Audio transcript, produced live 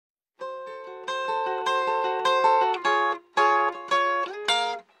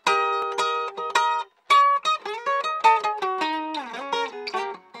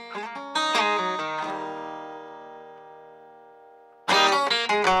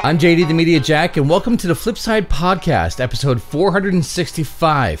I'm JD the Media Jack, and welcome to the Flipside podcast, episode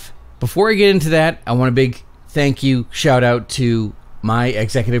 465. Before I get into that, I want a big thank you, shout out to my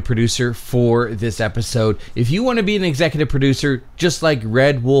executive producer for this episode. If you want to be an executive producer just like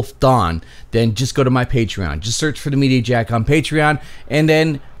Red Wolf Dawn, then just go to my Patreon. Just search for the Media Jack on Patreon and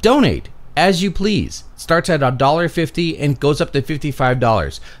then donate as you please. Starts at $1.50 and goes up to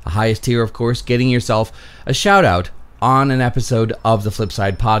 $55. The highest tier, of course, getting yourself a shout out on an episode of the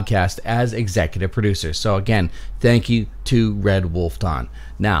Flipside podcast as executive producer. So again, thank you to Red Wolf Dawn.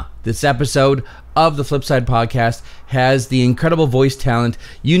 Now, this episode of the Flipside podcast has the incredible voice talent.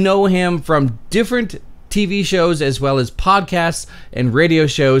 You know him from different TV shows as well as podcasts and radio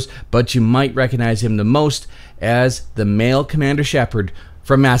shows, but you might recognize him the most as the male Commander Shepard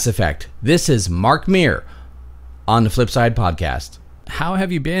from Mass Effect. This is Mark Meer on the Flipside podcast. How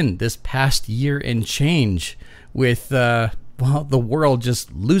have you been this past year and change with, the world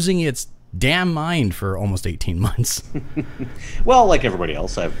just losing its damn mind for almost 18 months? Well, like everybody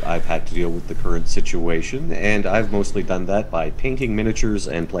else, I've had to deal with the current situation, and I've mostly done that by painting miniatures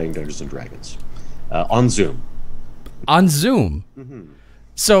and playing Dungeons and Dragons on Zoom. On Zoom? Mm-hmm.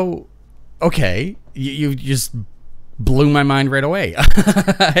 So, okay, you just blew my mind right away.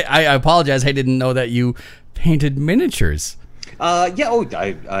 I apologize. I didn't know that you painted miniatures.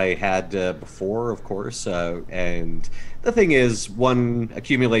 I had before, of course, and the thing is, one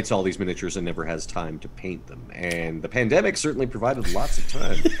accumulates all these miniatures and never has time to paint them, and the pandemic certainly provided lots of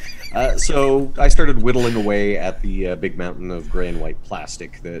time. So I started whittling away at the big mountain of gray and white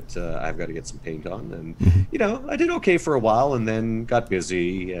plastic that I've got to get some paint on, and you know, I did okay for a while, and then got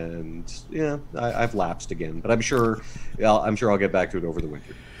busy, and yeah, I've lapsed again. But I'm sure I'll get back to it over the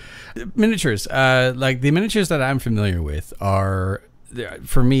winter. Miniatures, like the miniatures that I'm familiar with are,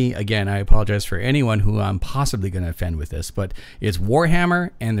 for me, again, I apologize for anyone who I'm possibly going to offend with this, but it's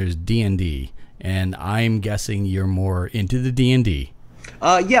Warhammer and there's D&D, and I'm guessing you're more into the D&D.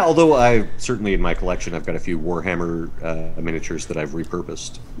 Yeah, although I certainly in my collection I've got a few Warhammer miniatures that I've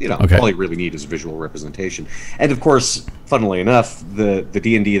repurposed. You know, all you really need is visual representation. And of course, funnily enough, the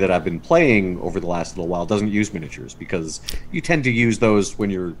D&D that I've been playing over the last little while doesn't use miniatures because you tend to use those when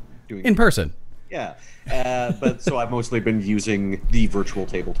you're doing in person. Yeah, but so I've mostly been using the virtual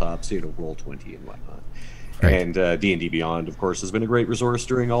tabletops, you know, Roll20 and whatnot. Right. And D&D Beyond, of course, has been a great resource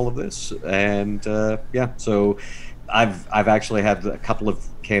during all of this. And yeah, so I've actually had a couple of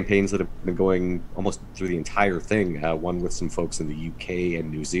campaigns that have been going almost through the entire thing. One with some folks in the UK and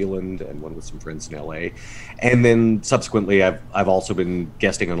New Zealand, and one with some friends in LA. And then subsequently, I've also been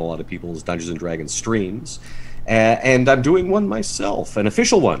guesting on a lot of people's Dungeons and Dragons streams. And I'm doing one myself, an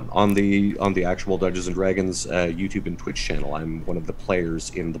official one on the actual Dungeons and Dragons YouTube and Twitch channel. I'm one of the players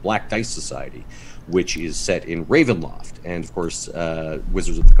in the Black Dice Society, which is set in Ravenloft. And of course,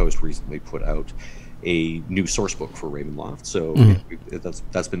 Wizards of the Coast recently put out a new source book for Ravenloft, so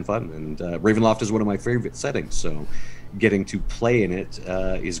that's been fun. And Ravenloft is one of my favorite settings, so getting to play in it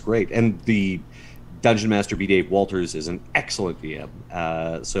is great. And the Dungeon Master B. Dave Walters is an excellent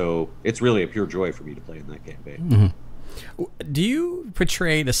DM, so it's really a pure joy for me to play in that campaign. Do you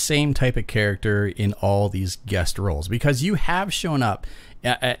portray the same type of character in all these guest roles? Because you have shown up,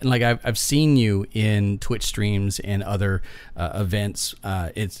 like I've seen you in Twitch streams and other events.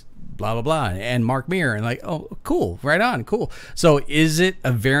 It's blah blah blah and Mark Meer, and like, oh cool, right on, cool. So is it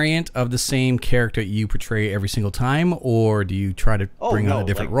a variant of the same character you portray every single time, or do you try to bring on a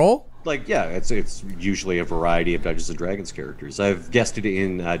different role? Like, yeah, it's usually a variety of Dungeons & Dragons characters. I've guested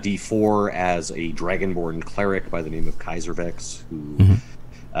in D4 as a Dragonborn cleric by the name of Kaiser Vex, who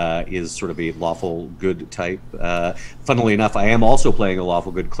is sort of a lawful good type. Funnily enough, I am also playing a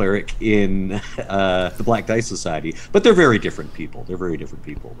lawful good cleric in the Black Dice Society, but they're very different people.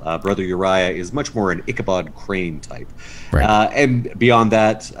 Brother Uriah is much more an Ichabod Crane type. Right. And beyond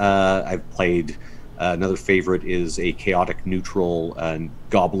that, I've played... another favorite is a chaotic neutral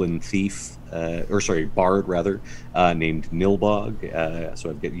goblin thief, bard rather, named Nilbog. So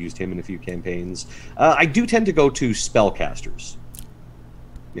I've used him in a few campaigns. I do tend to go to spellcasters.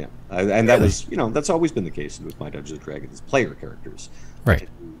 Yeah, and that was, you know, that's always been the case with my Dungeons and Dragons player characters. Right.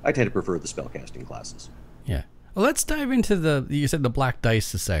 I tend to prefer the spellcasting classes. Yeah. Well, let's dive into you said the Black Dice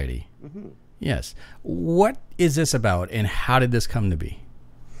Society. Yes. What is this about, and how did this come to be?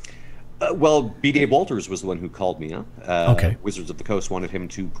 Well, B. Dave Walters was the one who called me up. Okay. Wizards of the Coast wanted him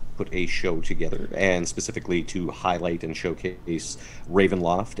to put a show together, and specifically to highlight and showcase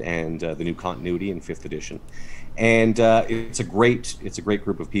Ravenloft and the new continuity in 5th edition. And it's a great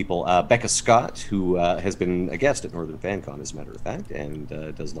group of people. Becca Scott, who has been a guest at Northern FanCon, as a matter of fact, and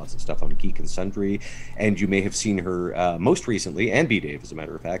does lots of stuff on Geek and Sundry. And you may have seen her most recently, and B. Dave, as a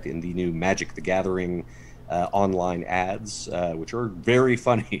matter of fact, in the new Magic the Gathering online ads, which are very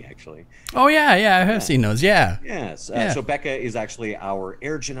funny, actually. Oh, yeah, I have seen those, yeah. Yes. So Becca is actually our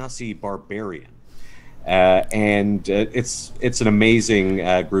Air Genasi Barbarian. And it's an amazing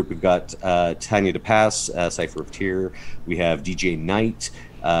group. We've got Tanya DePass, Cypher of Tyr. We have DJ Knight.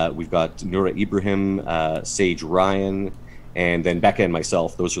 We've got Nura Ibrahim, Sage Ryan, and then Becca and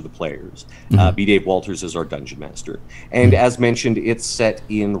myself. Those are the players. B. Dave Walters is our dungeon master. And as mentioned, it's set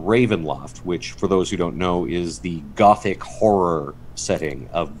in Ravenloft, which, for those who don't know, is the gothic horror setting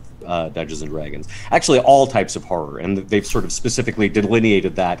of Dungeons and Dragons. Actually, all types of horror, and they've sort of specifically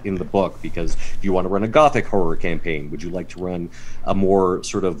delineated that in the book, because do you want to run a gothic horror campaign? Would you like to run a more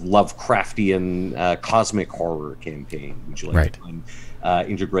sort of Lovecraftian cosmic horror campaign? Would you like to run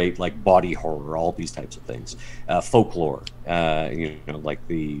integrate like body horror, all these types of things, folklore, like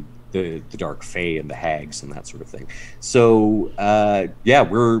the dark fae and the hags and that sort of thing. So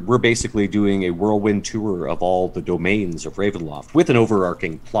we're basically doing a whirlwind tour of all the domains of Ravenloft with an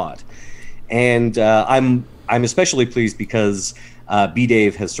overarching plot. And I'm especially pleased because B.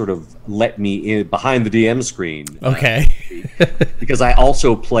 Dave has sort of let me in behind the DM screen. Okay. Because I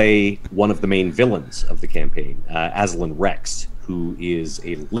also play one of the main villains of the campaign, Aslan Rex, who is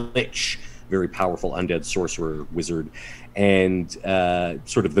a lich, very powerful undead sorcerer wizard, and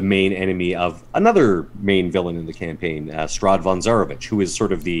sort of the main enemy of another main villain in the campaign, Strahd von Zarovich, who is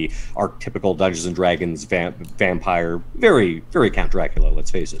sort of the archetypical Dungeons and Dragons vampire, very, very Count Dracula,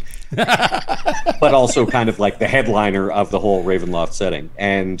 let's face it, but also kind of like the headliner of the whole Ravenloft setting.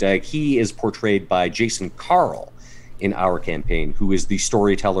 And he is portrayed by Jason Carl in our campaign, who is the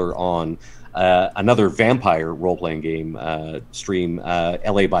storyteller on another vampire role-playing game stream,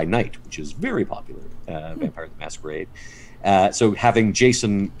 LA by Night, which is very popular, Vampire the Masquerade. So having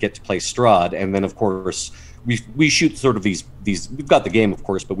Jason get to play Strahd, and then of course we shoot sort of these we've got the game, of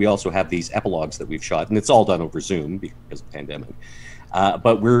course, but we also have these epilogues that we've shot, and it's all done over Zoom because of the pandemic.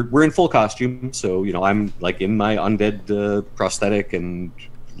 But we're in full costume, so I'm like in my undead prosthetic and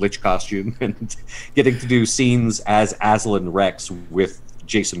lich costume, and getting to do scenes as Aslan Rex with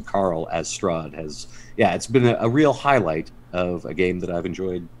Jason Carl as Strahd it's been a real highlight of a game that I've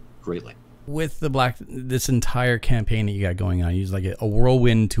enjoyed greatly. With this entire campaign that you got going on, you use like a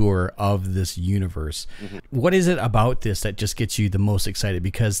whirlwind tour of this universe. What is it about this that just gets you the most excited?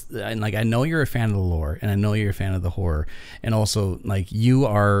 Because I know you're a fan of the lore, and I know you're a fan of the horror, and also like you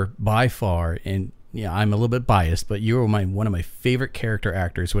are by far, and I'm a little bit biased, but you're one of my favorite character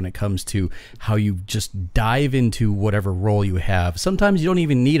actors when it comes to how you just dive into whatever role you have. Sometimes you don't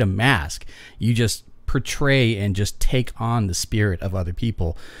even need a mask. You just portray and just take on the spirit of other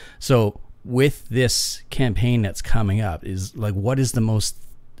people. So with this campaign that's coming up, is like, what is the most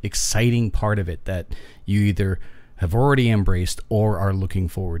exciting part of it that you either have already embraced or are looking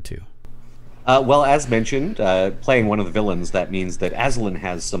forward to? Well, as mentioned, playing one of the villains, that means that Aslan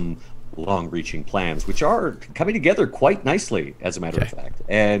has some long-reaching plans, which are coming together quite nicely, as a matter of fact.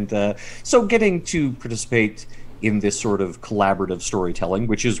 And so getting to participate in this sort of collaborative storytelling,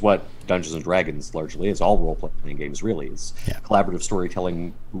 which is what Dungeons and Dragons largely is, all role-playing games really, is collaborative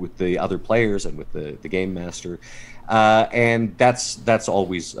storytelling with the other players and with the game master. And that's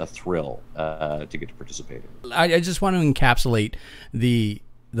always a thrill to get to participate in. I just want to encapsulate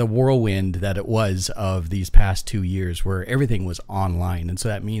the whirlwind that it was of these past 2 years where everything was online. And so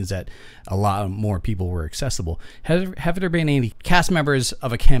that means that a lot more people were accessible. Have there been any cast members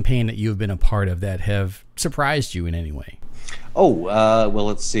of a campaign that you've been a part of that have surprised you in any way? Well,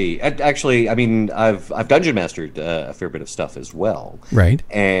 let's see. Actually, I mean, I've dungeon mastered a fair bit of stuff as well. Right.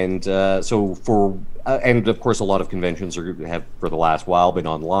 And so and of course, a lot of conventions have for the last while been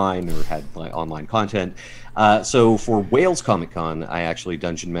online or had online content. So for Wales Comic Con, I actually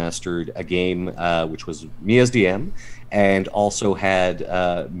dungeon mastered a game which was me as DM, and also had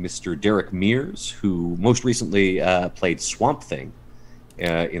Mr. Derek Meers, who most recently played Swamp Thing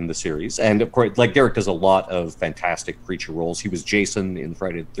in the series. And of course, like, Derek does a lot of fantastic creature roles. He was Jason in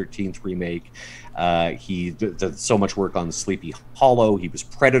Friday the 13th remake. He did so much work on Sleepy Hollow. He was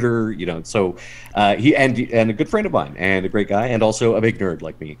Predator, so he and a good friend of mine, and a great guy, and also a big nerd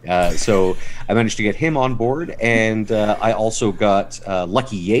like me. So I managed to get him on board, and I also got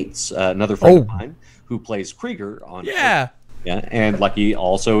Lucky Yates, another friend of mine, who plays Krieger on. Yeah, and Lucky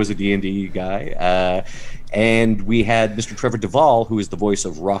also is a D&D guy. And we had Mr. Trevor Duvall, who is the voice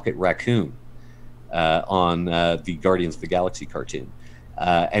of Rocket Raccoon on the Guardians of the Galaxy cartoon.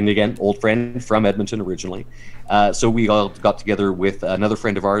 And again, old friend from Edmonton originally. So we all got together with another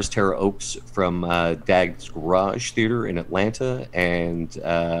friend of ours, Tara Oakes from Dag's Garage Theater in Atlanta, and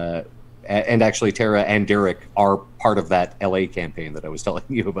actually Tara and Derek are part of that LA campaign that I was telling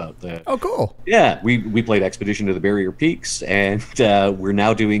you about. Oh, cool. Yeah, we played Expedition to the Barrier Peaks, and we're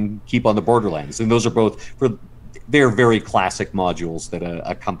now doing Keep on the Borderlands, and those are both they're very classic modules that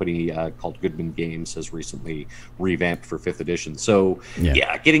a company called Goodman Games has recently revamped for 5th edition. So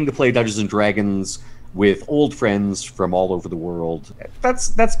yeah, getting to play Dungeons and Dragons with old friends from all over the world,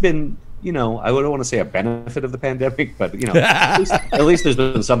 that's been, I don't want to say a benefit of the pandemic, but at least there's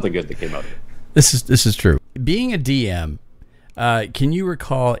been something good that came out of it. This is true. Being a DM, can you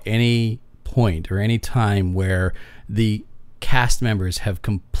recall any point or any time where the cast members have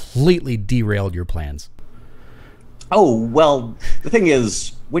completely derailed your plans? Oh, well, the thing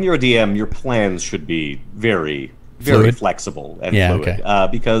is, when you're a DM, your plans should be very, very flexible and fluid. Okay.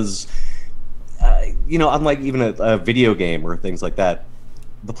 Because, unlike even a video game or things like that,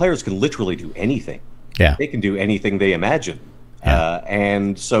 the players can literally do anything. Yeah. They can do anything they imagine. Yeah.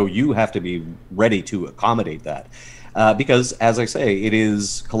 And so you have to be ready to accommodate that. Because, as I say, it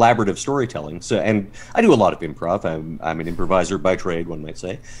is collaborative storytelling. So, and I do a lot of improv. I'm an improviser by trade, one might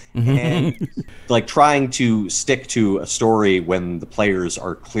say. And like trying to stick to a story when the players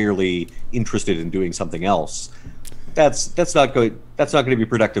are clearly interested in doing something else, that's not good. That's not going to be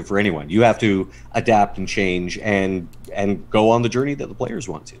productive for anyone. You have to adapt and change and go on the journey that the players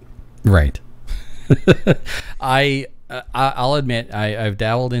want to. Right. I'll admit I've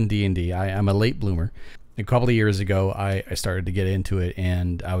dabbled in D&D. I'm a late bloomer. A couple of years ago, I started to get into it,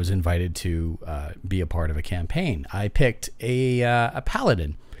 and I was invited to be a part of a campaign. I picked a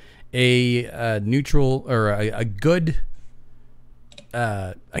paladin, a neutral, or a good,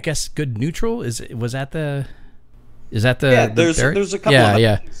 I guess good neutral. There's a couple of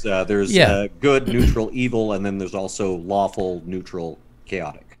options. There's good, neutral, evil, and then there's also lawful, neutral,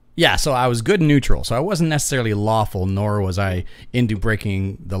 chaotic. Yeah, so I was good and neutral. So I wasn't necessarily lawful, nor was I into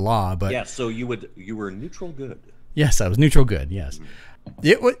breaking the law. But yeah, so you were neutral good. Yes, I was neutral good. Yes,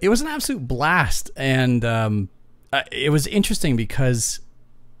 it was an absolute blast, and it was interesting because,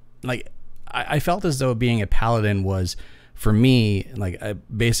 like, I felt as though being a paladin was, for me, like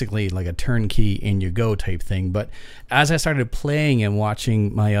basically like a turnkey in you go type thing. But as I started playing and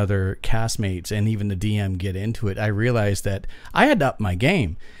watching my other castmates and even the DM get into it, I realized that I had to up my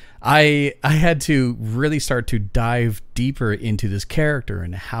game. I had to really start to dive deeper into this character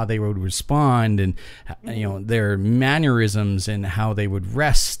and how they would respond, and their mannerisms and how they would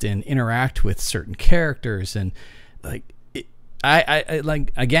rest and interact with certain characters. And like I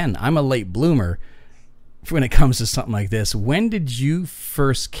like, again, I'm a late bloomer when it comes to something like this. When did you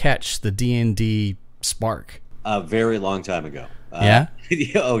first catch the D&D spark? A very long time ago. Yeah?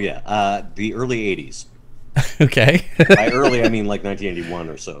 Oh, yeah. The early 80s. Okay. By early, I mean like 1981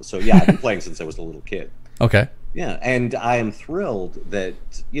 or so. So, yeah, I've been playing since I was a little kid. Okay. Yeah, and I am thrilled that,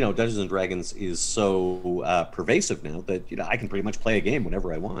 Dungeons & Dragons is so pervasive now that, I can pretty much play a game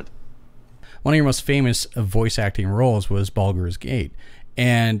whenever I want. One of your most famous voice acting roles was Baldur's Gate.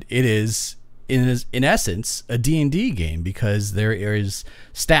 And it is, in essence, a D&D game because there is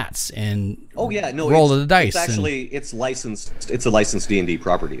stats and roll of the dice. It's licensed. It's a licensed D&D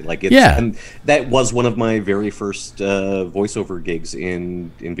property. Like and that was one of my very first voiceover gigs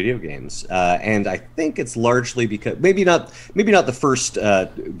in video games. And I think it's largely because maybe not the first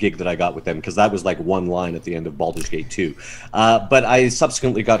gig that I got with them, because that was like one line at the end of Baldur's Gate 2. But I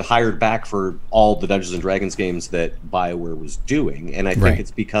subsequently got hired back for all the Dungeons and Dragons games that BioWare was doing, and I think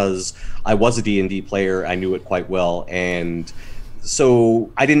it's because I was a D&D player. I knew it quite well, and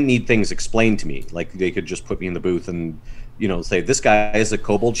so I didn't need things explained to me. Like, they could just put me in the booth and say, this guy is a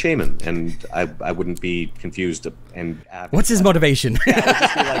kobold shaman, and I wouldn't be confused and what's his motivation? Yeah, I would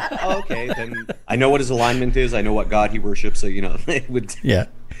just be like, oh, okay, then I know what his alignment is, I know what god he worships, so it would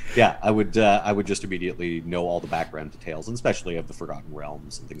I would just immediately know all the background details, and especially of the Forgotten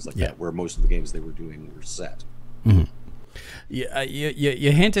Realms and things like that, where most of the games they were doing were set. Mm-hmm.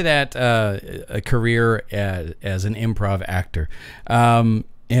 You hinted at a career as an improv actor,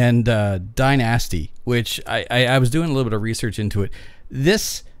 and Dynasty, which I was doing a little bit of research into it.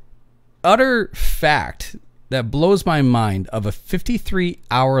 This utter fact that blows my mind of a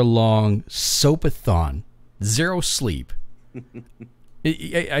 53-hour-long soap-a-thon, zero sleep.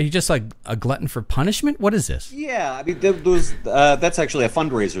 Are you just like a glutton for punishment? What is this? Yeah, I mean, that's actually a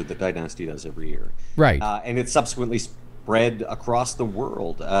fundraiser that Dynasty does every year. Right. And it's subsequently spread across the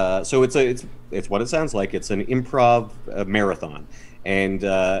world. So it's what it sounds like. It's an improv marathon, and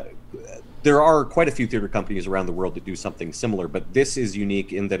there are quite a few theater companies around the world that do something similar, but this is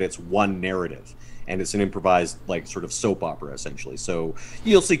unique in that it's one narrative, and it's an improvised, like, sort of soap opera, essentially. So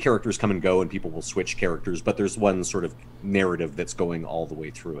you'll see characters come and go, and people will switch characters, but there's one sort of narrative that's going all the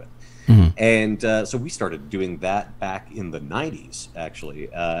way through it. And so we started doing that back in the 90s,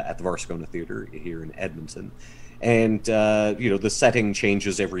 actually, at the Varscona Theater here in Edmonton. And, the setting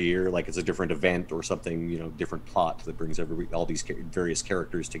changes every year, like it's a different event or something, different plot that brings all these various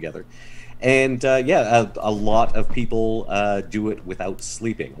characters together. And, a lot of people do it without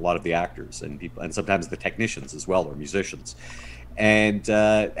sleeping, a lot of the actors and people, and sometimes the technicians as well, or musicians. And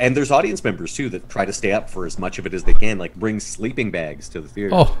there's audience members, too, that try to stay up for as much of it as they can, like bring sleeping bags to the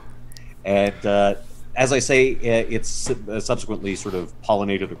theater. Oh. And as I say, it's subsequently sort of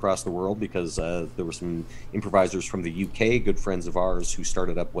pollinated across the world because there were some improvisers from the UK, good friends of ours, who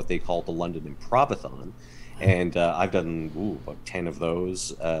started up what they call the London Improvathon. And I've done about 10 of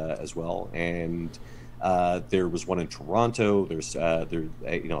those as well. And there was one in Toronto. There's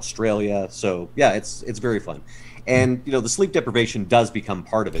Australia. So yeah, it's very fun. And the sleep deprivation does become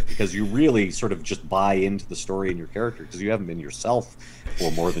part of it because you really sort of just buy into the story and your character because you haven't been yourself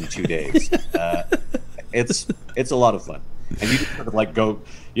for more than 2 days. It's a lot of fun, and you just sort of like go,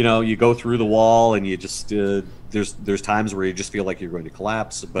 you go through the wall, and you just there's times where you just feel like you're going to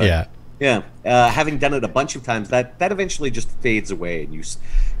collapse. But having done it a bunch of times, that eventually just fades away,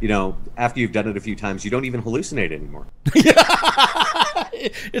 and after you've done it a few times, you don't even hallucinate anymore.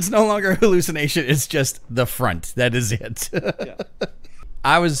 It's no longer a hallucination. It's just the front. That is it. Yeah.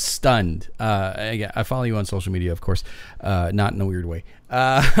 I was stunned. I follow you on social media, of course, not in a weird way.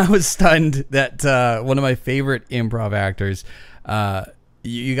 I was stunned that one of my favorite improv actors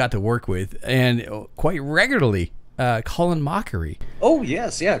you got to work with, and quite regularly, Colin Mockery. Oh,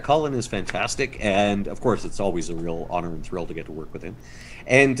 yes. Yeah, Colin is fantastic. And, of course, it's always a real honor and thrill to get to work with him.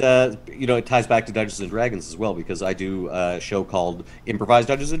 And, it ties back to Dungeons & Dragons as well, because I do a show called Improvised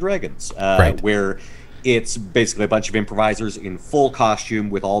Dungeons & Dragons, where it's basically a bunch of improvisers in full costume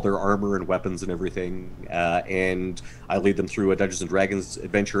with all their armor and weapons and everything. And I lead them through a Dungeons & Dragons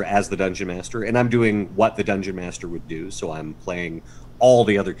adventure as the Dungeon Master. And I'm doing what the Dungeon Master would do. So I'm playing all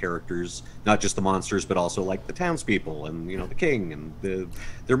the other characters, not just the monsters, but also like the townspeople and, the king and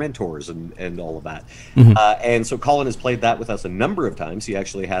their mentors and all of that. And so Colin has played that with us a number of times. He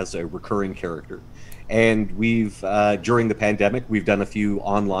actually has a recurring character. And we've, during the pandemic, we've done a few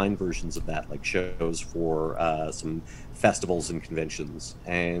online versions of that, like shows for some festivals and conventions.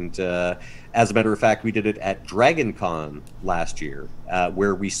 And as a matter of fact, we did it at Dragon Con last year,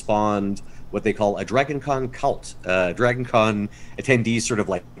 where we spawned what they call a Dragon Con cult. Dragon Con attendees sort of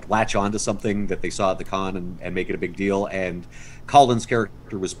like latch onto something that they saw at the con and make it a big deal. And Colin's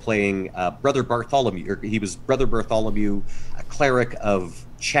character was playing Brother Bartholomew, or he was Brother Bartholomew, a cleric of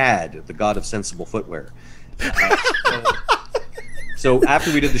Chad, the god of sensible footwear. So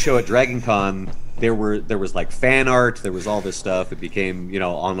after we did the show at Dragon Con, there was like fan art, there was all this stuff. It became,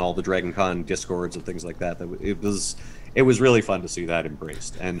 on all the Dragon Con discords and things like that. It was really fun to see that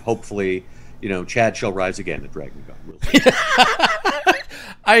embraced, and hopefully, Chad shall rise again at Dragon Con.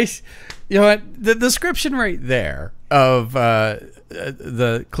 The description right there of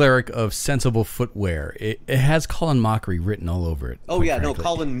the cleric of sensible footwear, it has Colin Mockery written all over it. Oh yeah, frankly.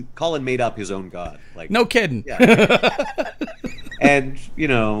 No, Colin made up his own god. Like, no kidding. Yeah. And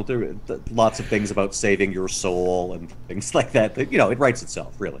there are lots of things about saving your soul and things like that. That it writes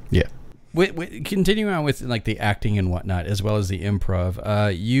itself, really. Yeah. Continuing on with like the acting and whatnot, as well as the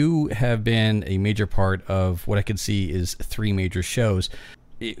improv, you have been a major part of what I could see is 3 major shows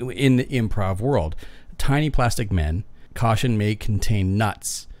in the improv world: Tiny Plastic Men, Caution May Contain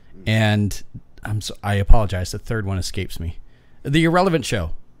Nuts, and I apologize, the third one escapes me. The Irrelevant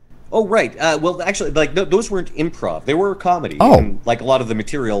Show. Oh, right. Well, actually, those weren't improv. They were comedy. Oh. And, a lot of the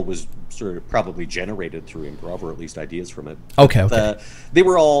material was sort of probably generated through improv, or at least ideas from it. Okay. They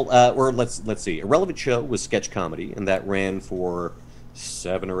were all, or let's see. Irrelevant Show was sketch comedy, and that ran for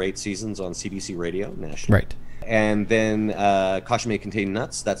 7 or 8 seasons on CBC Radio nationally. Right. And then Caution May Contain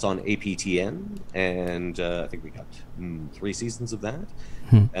Nuts, that's on APTN, and I think we got 3 seasons of that.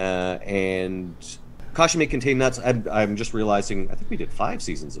 And Caution May Contain Nuts, I'm just realizing, I think we did 5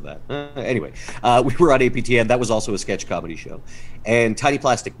 seasons of that. Anyway, we were on APTN. That was also a sketch comedy show. And Tiny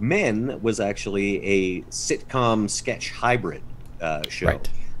Plastic Men was actually a sitcom sketch hybrid show. Right.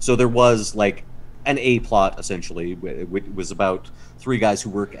 So there was an A plot, essentially. It was about three guys who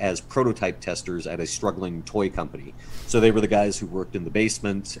work as prototype testers at a struggling toy company. So they were the guys who worked in the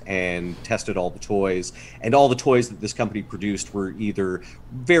basement and tested all the toys. And all the toys that this company produced were either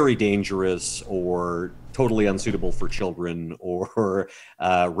very dangerous or totally unsuitable for children, or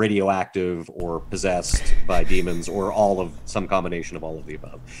radioactive, or possessed by demons, or some combination of all of the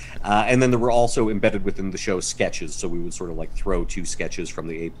above. And then there were also embedded within the show sketches, so we would sort of like throw two sketches from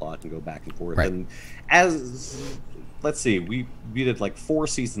the A plot and go back and forth. Right. And let's see, we did like 4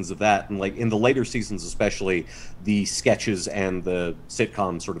 seasons of that, and like in the later seasons especially, the sketches and the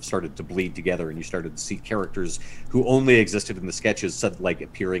sitcom sort of started to bleed together, and you started to see characters who only existed in the sketches suddenly like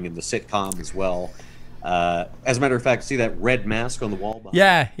appearing in the sitcom as well. As a matter of fact, see that red mask on the wall behind?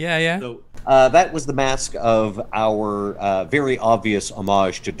 Yeah. So that was the mask of our very obvious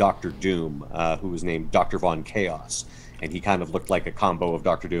homage to Doctor Doom, who was named Dr. Von Chaos, and he kind of looked like a combo of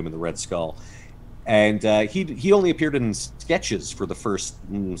Doctor Doom and the Red Skull. And he only appeared in sketches for the first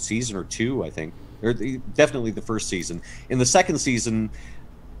season or 2, I think, or definitely the first season. In the second season,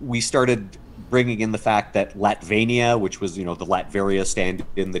 we started bringing in the fact that Latvania, which was, the Latveria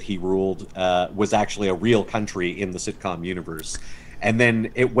stand-in that he ruled, was actually a real country in the sitcom universe. And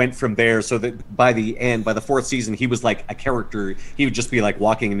then it went from there, so that by the 4th season, he was like a character. He would just be like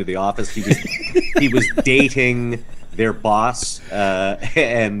walking into the office. He was dating their boss,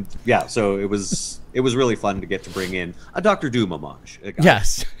 and yeah, so it was really fun to get to bring in a Doctor Doom homage.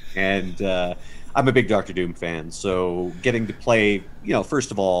 Yes. And I'm a big Doctor Doom fan, so getting to play,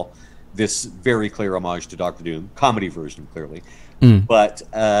 first of all, this very clear homage to Doctor Doom, comedy version, clearly, but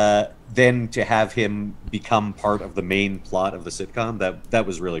then to have him become part of the main plot of the sitcom, that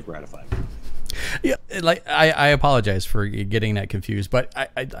was really gratifying. Yeah, like I apologize for getting that confused, but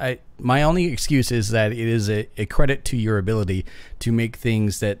I my only excuse is that it is a credit to your ability to make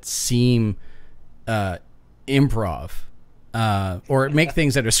things that seem improv. Or make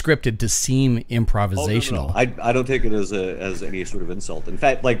things that are scripted to seem improvisational. Oh, no. I don't take it as any sort of insult. In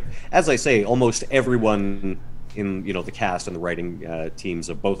fact, like as I say, almost everyone in the cast and the writing teams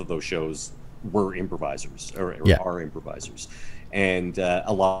of both of those shows were improvisers or are improvisers, and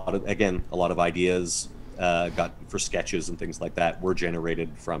a lot of ideas got for sketches and things like that were generated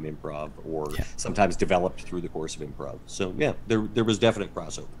from improv, or sometimes developed through the course of improv. So yeah, there was definite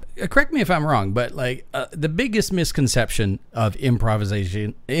crossover. Correct me if I'm wrong, but like the biggest misconception of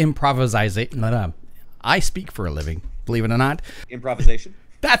improvisation. I speak for a living, believe it or not. Improvisation.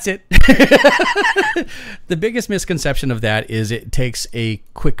 That's it. The biggest misconception of that is it takes a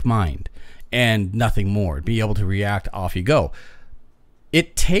quick mind and nothing more. Be able to react, off you go.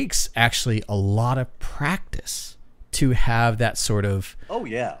 It takes actually a lot of practice to have that sort of... Oh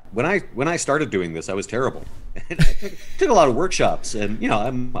yeah. When I started doing this, I was terrible. I took a lot of workshops, and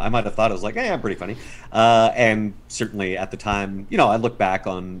I might have thought I was like, hey, I'm pretty funny, and certainly at the time, I look back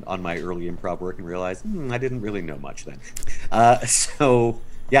on my early improv work and realize I didn't really know much then. So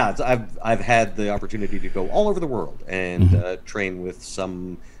yeah, I've had the opportunity to go all over the world and train with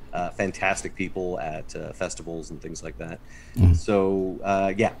some fantastic people at festivals and things like that. So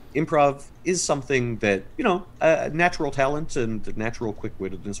yeah, improv is something that natural talent and natural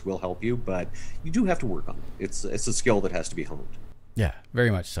quick-wittedness will help you, but you do have to work on it. It's a skill that has to be honed. Yeah,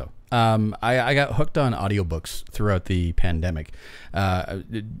 very much so. I got hooked on audiobooks throughout the pandemic.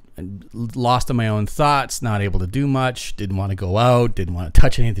 Lost in my own thoughts, not able to do much, didn't want to go out, didn't want to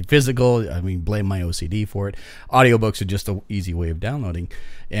touch anything physical. I mean, blame my OCD for it. Audiobooks are just an easy way of downloading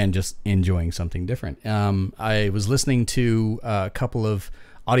and just enjoying something different. I was listening to a couple of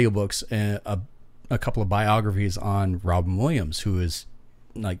audiobooks, a couple of biographies on Robin Williams, who is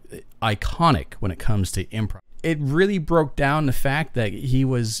like iconic when it comes to improv. It really broke down the fact that he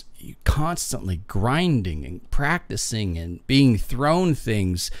was constantly grinding and practicing and being thrown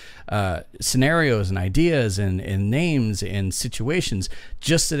things, scenarios and ideas and names and situations,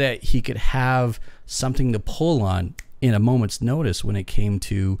 just so that he could have something to pull on in a moment's notice when it came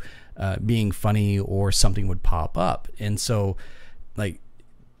to being funny or something would pop up. And so, like,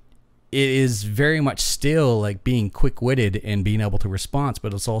 it is very much still like being quick-witted and being able to respond,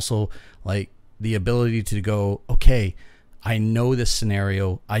 but it's also like the ability to go, okay, I know this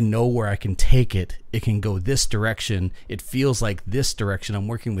scenario. I know where I can take it. It can go this direction. It feels like this direction. I'm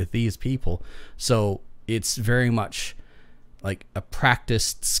working with these people. So it's very much like a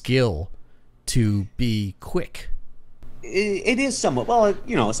practiced skill to be quick. It is somewhat, well,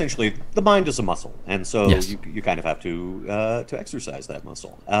 essentially the mind is a muscle, and so Yes. you kind of have to exercise that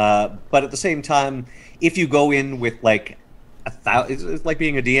muscle. But at the same time, if you go in with like it's like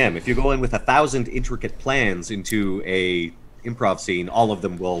being a DM. If you go in with 1,000 intricate plans into a improv scene, all of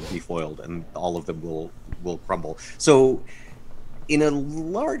them will be foiled and all of them will crumble. So in a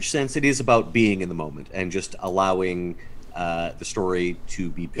large sense, it is about being in the moment and just allowing the story to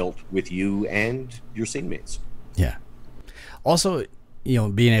be built with you and your scene mates. Yeah. Also,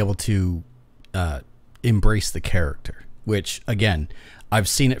 being able to embrace the character, which, again, I've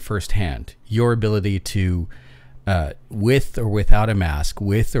seen it firsthand. Your ability to, with or without a mask,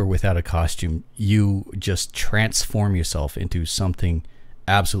 with or without a costume, you just transform yourself into something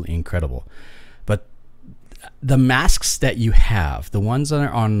absolutely incredible. But the masks that you have, the ones that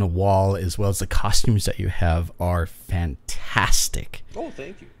are on the wall, as well as the costumes that you have, are fantastic. Oh,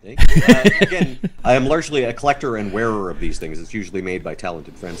 thank you. Thank you. Again, I am largely a collector and wearer of these things. It's usually made by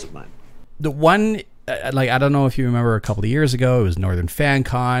talented friends of mine. The one, I don't know if you remember a couple of years ago, it was Northern Fan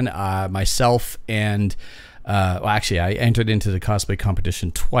Con. Myself and, actually, I entered into the cosplay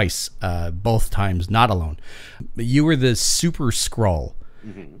competition twice, both times not alone. You were the Super Skrull.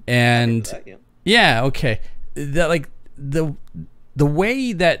 Mm-hmm. And that, yeah, okay. The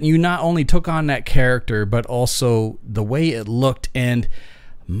way that you not only took on that character, but also the way it looked, and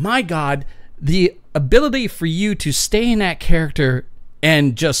my God, the ability for you to stay in that character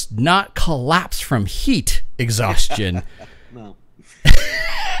and just not collapse from heat exhaustion. No.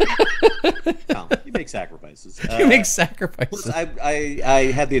 No, you make sacrifices. You make sacrifices.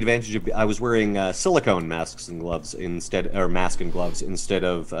 I had the advantage of I was wearing silicone masks and gloves instead, or mask and gloves instead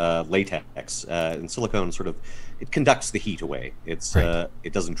of latex. And silicone sort of it conducts the heat away. It's right.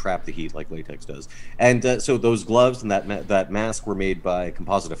 It doesn't trap the heat like latex does. And so those gloves and that mask were made by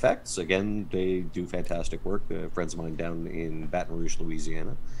Composite Effects. Again, they do fantastic work. Friends of mine down in Baton Rouge,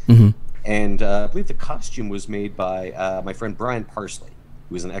 Louisiana. Mm-hmm. And I believe the costume was made by my friend Brian Parsley,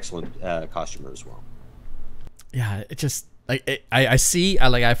 who is an excellent costumer as well. Yeah, it just I see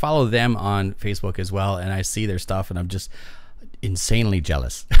I follow them on Facebook as well, and I see their stuff, and I'm just insanely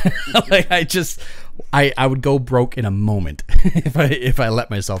jealous. I would go broke in a moment if I let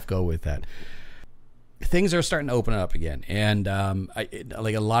myself go with that. Things are starting to open up again, and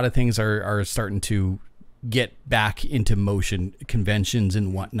a lot of things are starting to get back into motion, conventions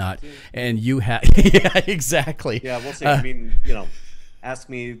and whatnot. And you have yeah, exactly. Yeah, we'll see. I mean, ask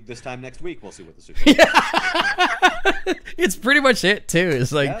me this time next week. We'll see what the situation is. Yeah. It's pretty much it too.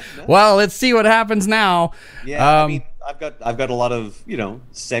 It's like, well, let's see what happens now. Yeah, I mean, I've got a lot of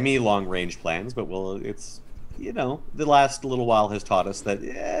semi long range plans, but it's the last little while has taught us that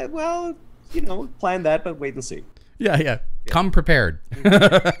plan that, but wait and see. Yeah. Come prepared.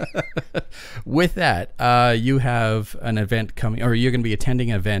 With that, you have an event coming, or you're going to be attending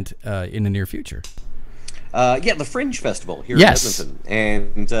an event in the near future. The Fringe Festival here in Edmonton,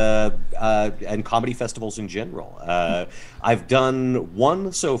 and comedy festivals in general. I've done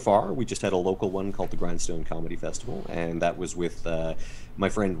one so far. We just had a local one called the Grindstone Comedy Festival, and that was with my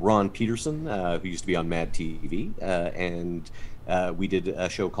friend Ron Peterson, who used to be on Mad TV, and we did a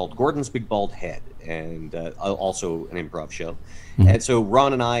show called Gordon's Big Bald Head, and also an improv show. Mm-hmm. And so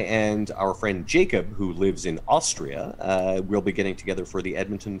Ron and I and our friend Jacob, who lives in Austria, will be getting together for the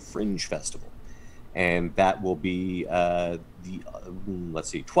Edmonton Fringe Festival. And that will be the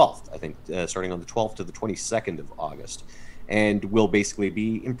 12th, I think, starting on the 12th to the 22nd of August. And we'll basically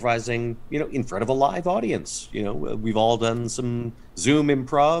be improvising, in front of a live audience. We've all done some Zoom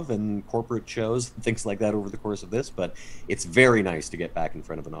improv and corporate shows and things like that over the course of this, but it's very nice to get back in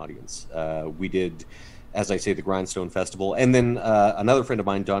front of an audience. We did, as I say, the Grindstone Festival, and then another friend of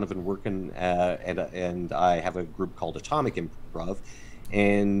mine, Donovan Workin, and I have a group called Atomic Improv.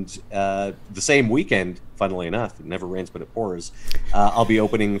 And the same weekend, funnily enough, it never rains but it pours, I'll be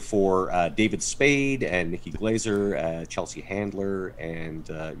opening for David Spade and Nikki Glazer, Chelsea Handler, and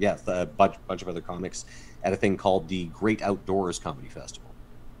a bunch of other comics at a thing called the Great Outdoors Comedy Festival.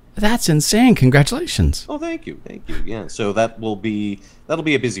 That's insane. Congratulations. Oh, thank you. Yeah, so that'll be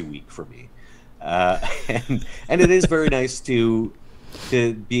a busy week for me. And it is very nice to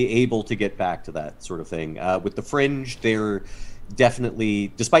be able to get back to that sort of thing. With the Fringe, they're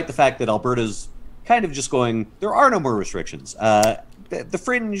definitely, despite the fact that Alberta's kind of just going, there are no more restrictions. The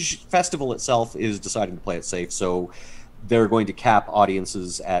Fringe Festival itself is deciding to play it safe, so they're going to cap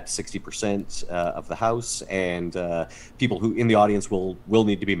audiences at 60% of the house, and people who in the audience will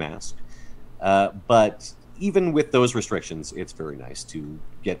need to be masked. But even with those restrictions, it's very nice to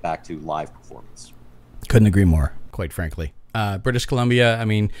get back to live performance. Couldn't agree more, quite frankly. British Columbia, I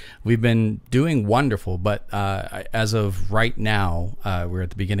mean, we've been doing wonderful, but as of right now, we're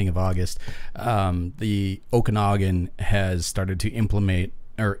at the beginning of August, the Okanagan has started to implement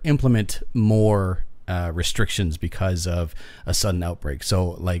more restrictions because of a sudden outbreak.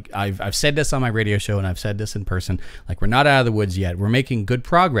 So like I've said this on my radio show and I've said this in person, like we're not out of the woods yet. We're making good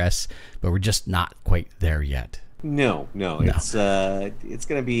progress, but we're just not quite there yet. No. It's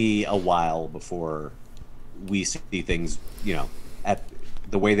going to be a while before we see things, at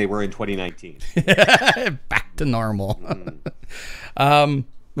the way they were in 2019. Back to normal.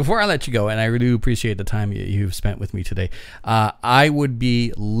 Before I let you go, and I really appreciate the time you've spent with me today, I would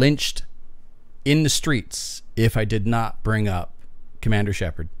be lynched in the streets if I did not bring up Commander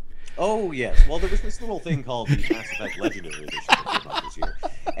Shepard. Oh, yes. Well, there was this little thing called the Mass Effect Legendary Edition that came out this year.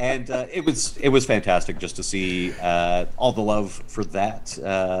 And it was fantastic just to see all the love for that.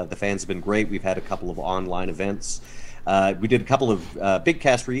 The fans have been great. We've had a couple of online events. We did a couple of big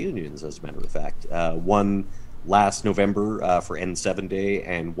cast reunions, as a matter of fact. One last November for N7 Day,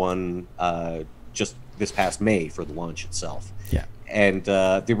 and one just this past May for the launch itself. Yeah. And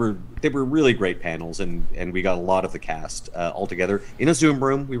they were really great panels, and we got a lot of the cast all together in a Zoom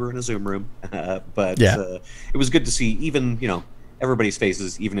room. We were in a Zoom room, but yeah. It was good to see even everybody's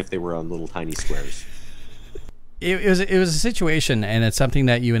faces, even if they were on little tiny squares. It was a situation, and it's something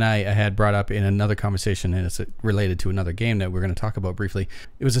that you and I had brought up in another conversation, and it's related to another game that we're going to talk about briefly.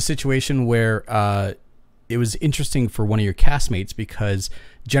 It was a situation where it was interesting for one of your castmates because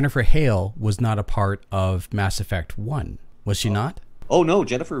Jennifer Hale was not a part of Mass Effect 1. Was she not? Oh, no,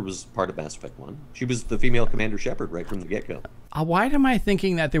 Jennifer was part of Mass Effect 1. She was the female Commander Shepard right from the get-go. Why am I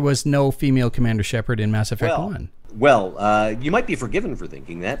thinking that there was no female Commander Shepard in Mass Effect 1? Well, you might be forgiven for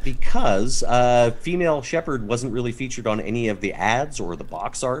thinking that because female Shepard wasn't really featured on any of the ads or the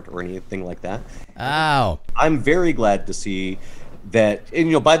box art or anything like that. Oh. I'm very glad to see that,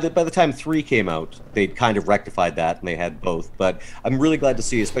 and by the time 3 came out, they'd kind of rectified that and they had both. But I'm really glad to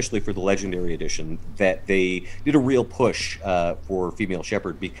see, especially for the Legendary Edition, that they did a real push for female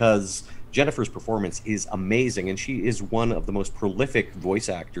Shepard, because Jennifer's performance is amazing, and she is one of the most prolific voice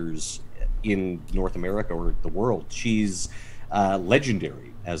actors in North America or the world. She's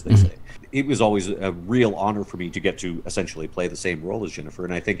legendary, as they say. It was always a real honor for me to get to essentially play the same role as Jennifer,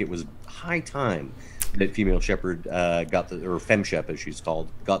 and I think it was high time that female Shepard got or FemShep as she's called,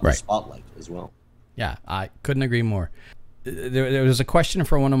 got the spotlight as well. Yeah, I couldn't agree more. There was a question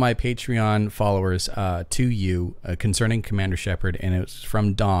from one of my Patreon followers to you concerning Commander Shepard, and it was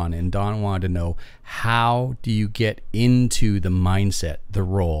from Don, and Don wanted to know, how do you get into the mindset, the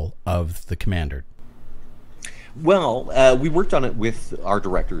role of the Commander? Well, we worked on it with our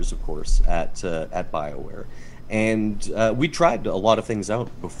directors, of course, at BioWare, and we tried a lot of things out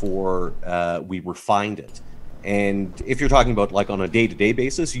before we refined it. And if you're talking about like on a day-to-day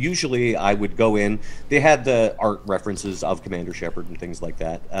basis, usually I would go in. They had the art references of Commander Shepard and things like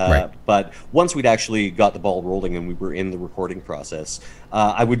that. But once we'd actually got the ball rolling and we were in the recording process,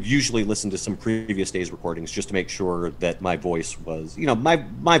 I would usually listen to some previous days' recordings just to make sure that my voice was,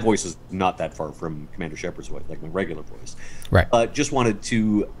 my voice is not that far from Commander Shepard's voice, like my regular voice. Right. But just wanted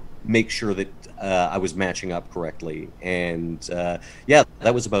to make sure that I was matching up correctly, and yeah,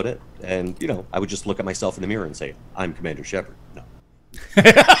 that was about it. And I would just look at myself in the mirror and say, "I'm Commander Shepard." No,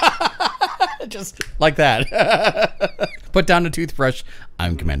 just like that. Put down the toothbrush.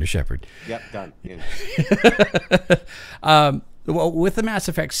 I'm Commander Shepard. Yep, done. Yeah. Well, with the Mass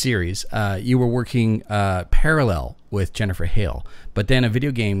Effect series, you were working parallel with Jennifer Hale, but then a video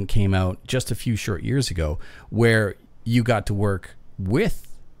game came out just a few short years ago where you got to work with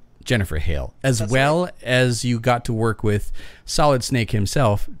Jennifer Hale, as as you got to work with Solid Snake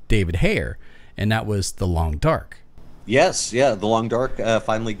himself, David Hare, and that was The Long Dark. Yes, yeah, The Long Dark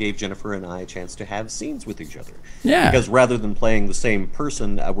finally gave Jennifer and I a chance to have scenes with each other. Yeah. Because rather than playing the same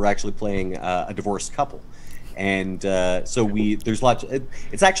person, we're actually playing a divorced couple. And so there's lots.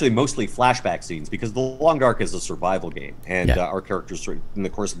 It's actually mostly flashback scenes because The Long Dark is a survival game, and our characters, in the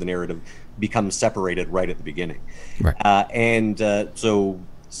course of the narrative, become separated right at the beginning. Right. So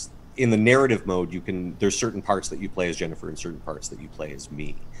in the narrative mode, there's certain parts that you play as Jennifer and certain parts that you play as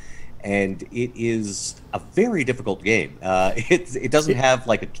me. And it is a very difficult game. It doesn't have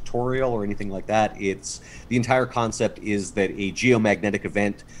like a tutorial or anything like that. The entire concept is that a geomagnetic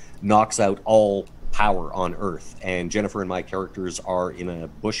event knocks out all power on Earth, and Jennifer and my characters are in a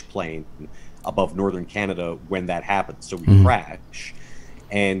bush plane above northern Canada when that happens. So we crash,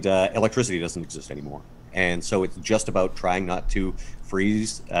 and electricity doesn't exist anymore. And so it's just about trying not to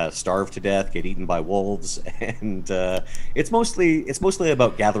freeze, starve to death, get eaten by wolves, and it's mostly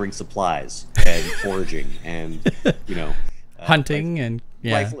about gathering supplies and foraging and hunting and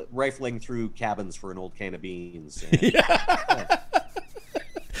rifling through cabins for an old can of beans. And,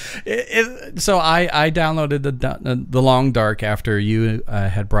 So I downloaded the Long Dark after you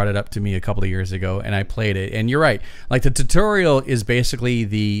had brought it up to me a couple of years ago, and I played it. And you're right, like the tutorial is basically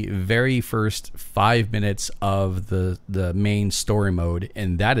the very first 5 minutes of the main story mode,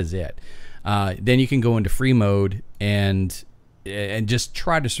 and that is it. Then you can go into free mode and just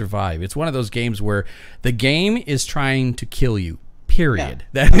try to survive. It's one of those games where the game is trying to kill you. Period.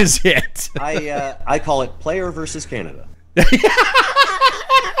 Yeah. That is it. I call it player versus Canada.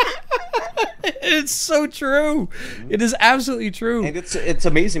 It's so true. It is absolutely true. And it's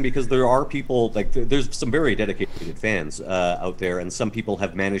amazing because there are people, like, there's some very dedicated fans out there, and some people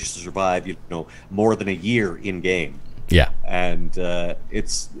have managed to survive, more than a year in game. Yeah. And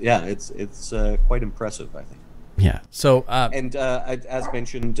it's quite impressive, I think. Yeah. So and as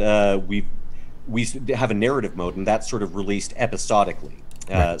mentioned, we have a narrative mode, and that's sort of released episodically.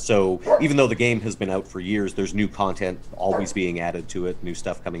 Right. So even though the game has been out for years, there's new content always being added to it, new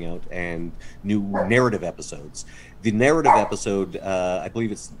stuff coming out, and new narrative episodes. The narrative episode, I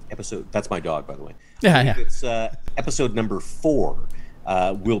believe it's that's my dog, by the way. Yeah. It's episode number 4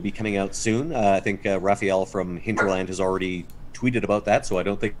 will be coming out soon. I think Raphael from Hinterland has already tweeted about that, so I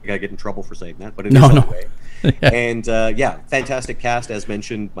don't think I get in trouble for saying that, but it is on the way. And fantastic cast, as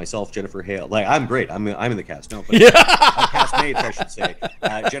mentioned. Myself, Jennifer Hale. Like, I'm great. I'm in the cast. No, but castmates, I should say.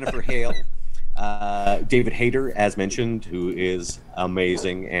 Jennifer Hale, David Hayter, as mentioned, who is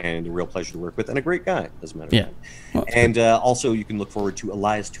amazing and a real pleasure to work with, and a great guy, as a matter of fact. Well, and also, you can look forward to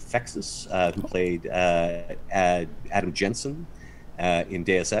Elias Tufexis, who played Adam Jensen in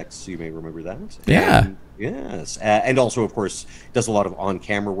Deus Ex. You may remember that. Yeah. And, yes, and also, of course, does a lot of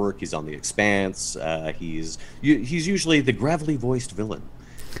on-camera work. He's on The Expanse. He's usually the gravelly-voiced villain.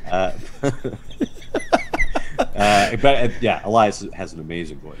 But Elias has an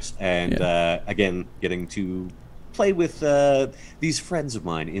amazing voice, and again, getting to play with these friends of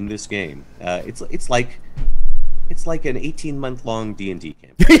mine in this game, it's like an 18-month-long D&D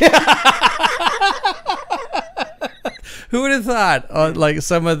campaign. Who would have thought? Like,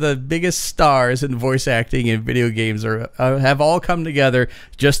 some of the biggest stars in voice acting in video games have all come together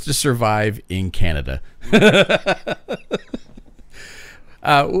just to survive in Canada.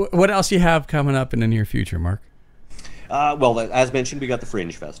 What else you have coming up in the near future, Mark? Well, as mentioned, we got the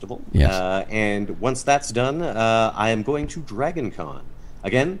Fringe Festival. Yes. And once that's done, I am going to Dragon Con.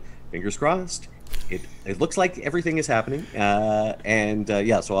 Again, fingers crossed. It looks like everything is happening. So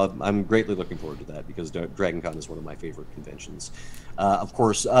I'm greatly looking forward to that, because Dragon Con is one of my favorite conventions. Of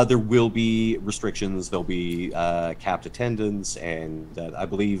course, there will be restrictions. There'll be capped attendance, and I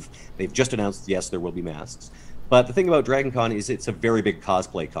believe they've just announced, yes, there will be masks. But the thing about Dragon Con is it's a very big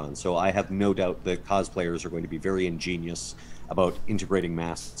cosplay con, so I have no doubt that cosplayers are going to be very ingenious about integrating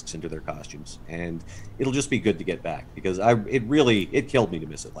masks into their costumes, and it'll just be good to get back, because it killed me to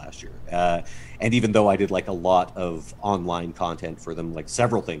miss it last year. And even though I did like a lot of online content for them, like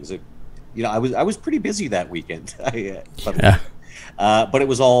several things, I was pretty busy that weekend. But it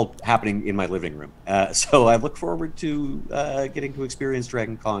was all happening in my living room, so I look forward to getting to experience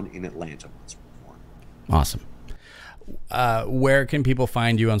Dragon Con in Atlanta once more. Awesome. Where can people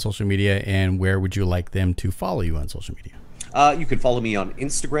find you on social media, and where would you like them to follow you on social media? You can follow me on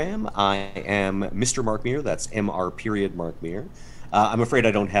Instagram. I am Mr. Mark Meer. That's Mr. Mark Meer. I'm afraid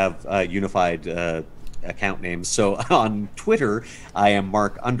I don't have unified account names. So on Twitter, I am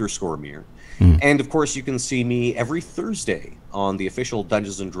Mark_Meer. And of course, you can see me every Thursday on the official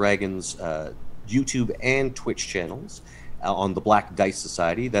Dungeons and Dragons YouTube and Twitch channels on the Black Dice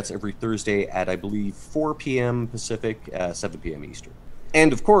Society. That's every Thursday at, I believe, 4 p.m. Pacific, 7 p.m. Eastern.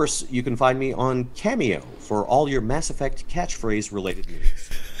 And of course, you can find me on Cameo for all your Mass Effect catchphrase related news.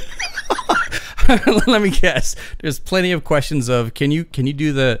 Let me guess. There's plenty of questions of, can you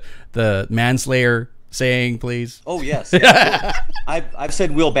do the manslayer saying, please? Oh yes. I've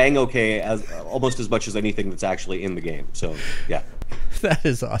said "we'll bang okay" almost as much as anything that's actually in the game. So yeah. That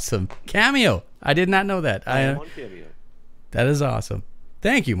is awesome. Cameo. I did not know that. I am on Cameo. That is awesome.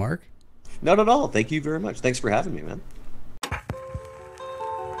 Thank you, Mark. Not at all. Thank you very much. Thanks for having me, man.